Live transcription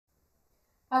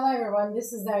Hello everyone,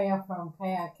 this is Daria from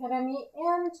Kaya Academy,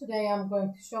 and today I'm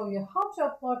going to show you how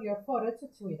to upload your photo to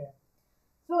Twitter.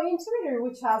 So in Twitter,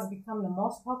 which has become the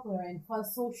most popular and fun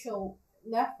social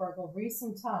network of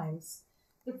recent times,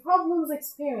 the problems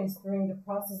experienced during the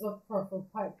process of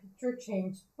profile picture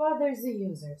change bothers the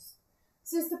users.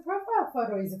 Since the profile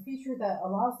photo is a feature that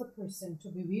allows the person to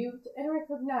be viewed and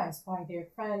recognized by their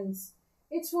friends,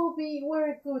 it will be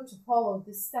very good to follow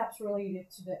the steps related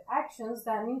to the actions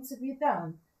that need to be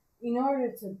done in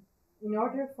order to in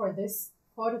order for this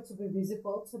photo to be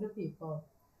visible to the people.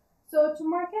 So to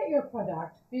market your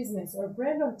product, business, or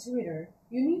brand on Twitter,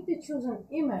 you need to choose an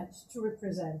image to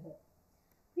represent it.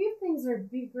 Few things are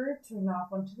bigger turn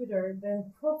off on Twitter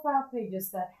than profile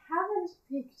pages that haven't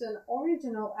picked an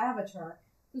original avatar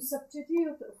to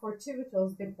substitute for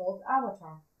Twitter's default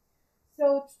avatar.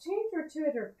 So to change your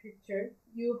Twitter picture,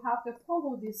 you have to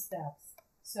follow these steps.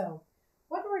 So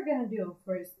what we're going to do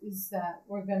first is that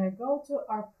we're going to go to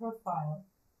our profile.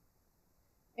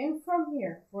 And from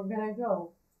here, we're going to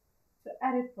go to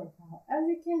edit profile. As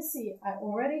you can see, I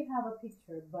already have a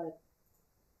picture, but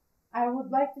I would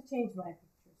like to change my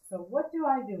picture. So what do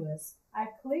I do is I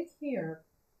click here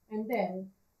and then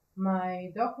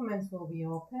my documents will be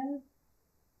open.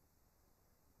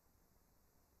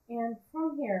 And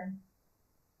from here,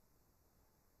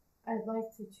 I'd like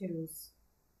to choose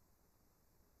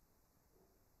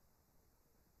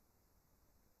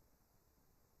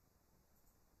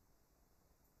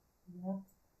yep.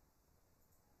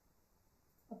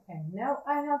 Okay, now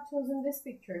I have chosen this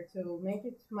picture to make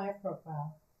it my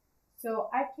profile. So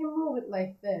I can move it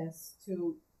like this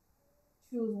to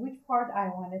choose which part I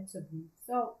want it to be.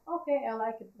 So, okay, I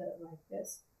like it like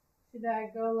this. Should I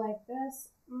go like this?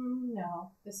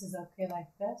 No, this is okay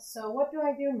like this. So what do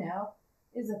I do now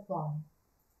is apply.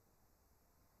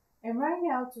 And right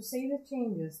now, to save the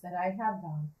changes that I have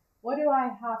done, what do I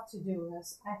have to do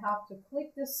is I have to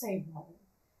click the save button.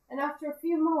 And after a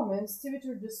few moments,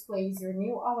 Twitter displays your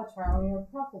new avatar on your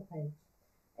profile page.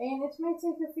 And it may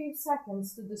take a few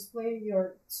seconds to display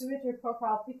your Twitter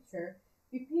profile picture.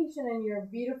 Be patient, and your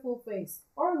beautiful face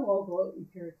or logo,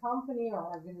 if your company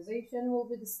or organization, will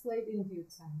be displayed in due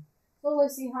time. So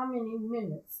let's see how many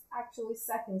minutes, actually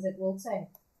seconds, it will take.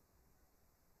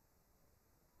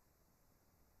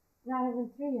 Not even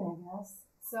 3, I guess.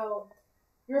 So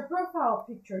your profile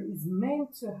picture is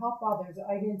meant to help others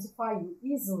identify you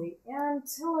easily and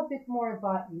tell a bit more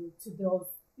about you to those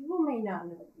who may not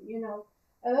know you.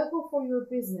 A logo for your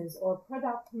business or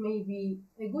product may be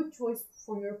a good choice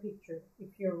for your picture if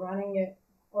you're running an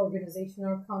organization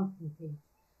or company page.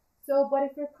 So, but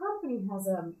if your company has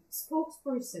a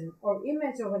spokesperson or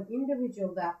image of an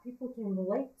individual that people can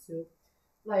relate to,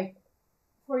 like,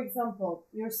 for example,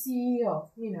 your CEO,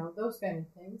 those kind of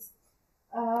things,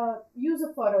 use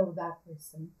a photo of that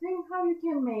person. Think how you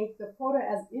can make the photo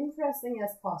as interesting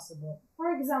as possible.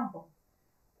 For example,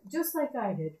 just like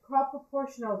I did, crop a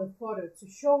portion of the photo to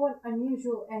show an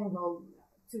unusual angle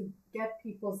to get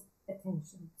people's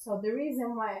attention. So the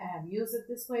reason why I have used it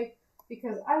this way,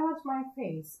 because I want my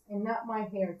face and not my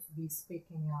hair to be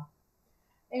speaking up.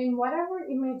 And whatever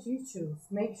image you choose,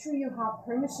 make sure you have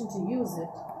permission to use it,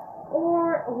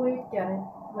 or avoid getting,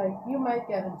 like, you might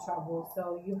get in trouble.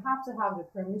 So you have to have the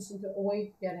permission to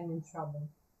avoid getting in trouble.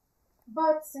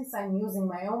 But since I'm using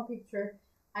my own picture,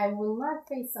 I will not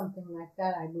face something like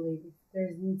that. I believe if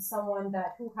there's someone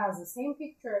that who has the same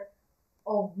picture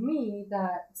of me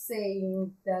that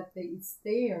saying that it's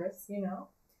theirs.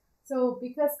 So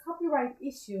because copyright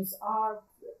issues are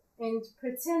and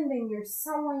pretending you're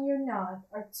someone you're not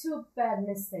are two bad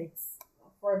mistakes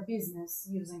for a business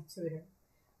using Twitter.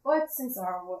 But since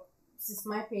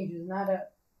my page is not a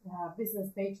business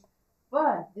page,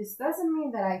 but this doesn't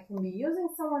mean that I can be using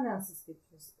someone else's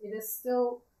pictures. It is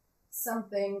still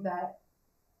something that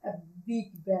a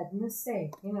big bad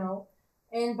mistake.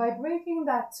 And by breaking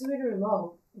that Twitter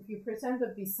law, if you pretend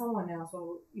to be someone else,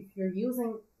 or if you're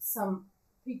using some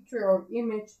picture or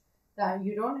image that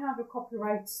you don't have the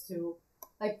copyrights to,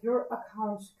 like, your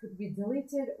account could be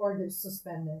deleted or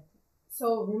suspended.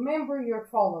 So remember your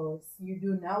followers. You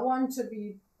do not want to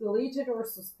be deleted or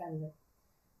suspended.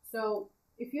 So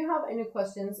if you have any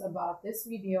questions about this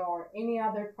video or any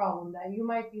other problem that you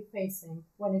might be facing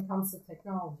when it comes to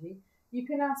technology, you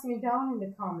can ask me down in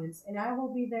the comments and I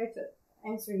will be there to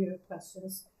answer your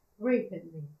questions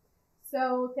rapidly.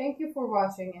 So thank you for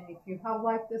watching, and if you have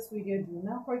liked this video, do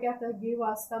not forget to give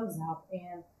us thumbs up.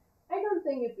 And I don't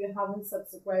think if you haven't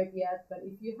subscribed yet, but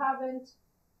if you haven't,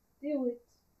 do it.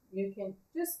 You can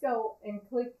just go and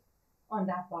click on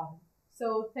that button.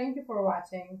 So thank you for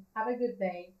watching. Have a good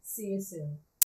day. See you soon.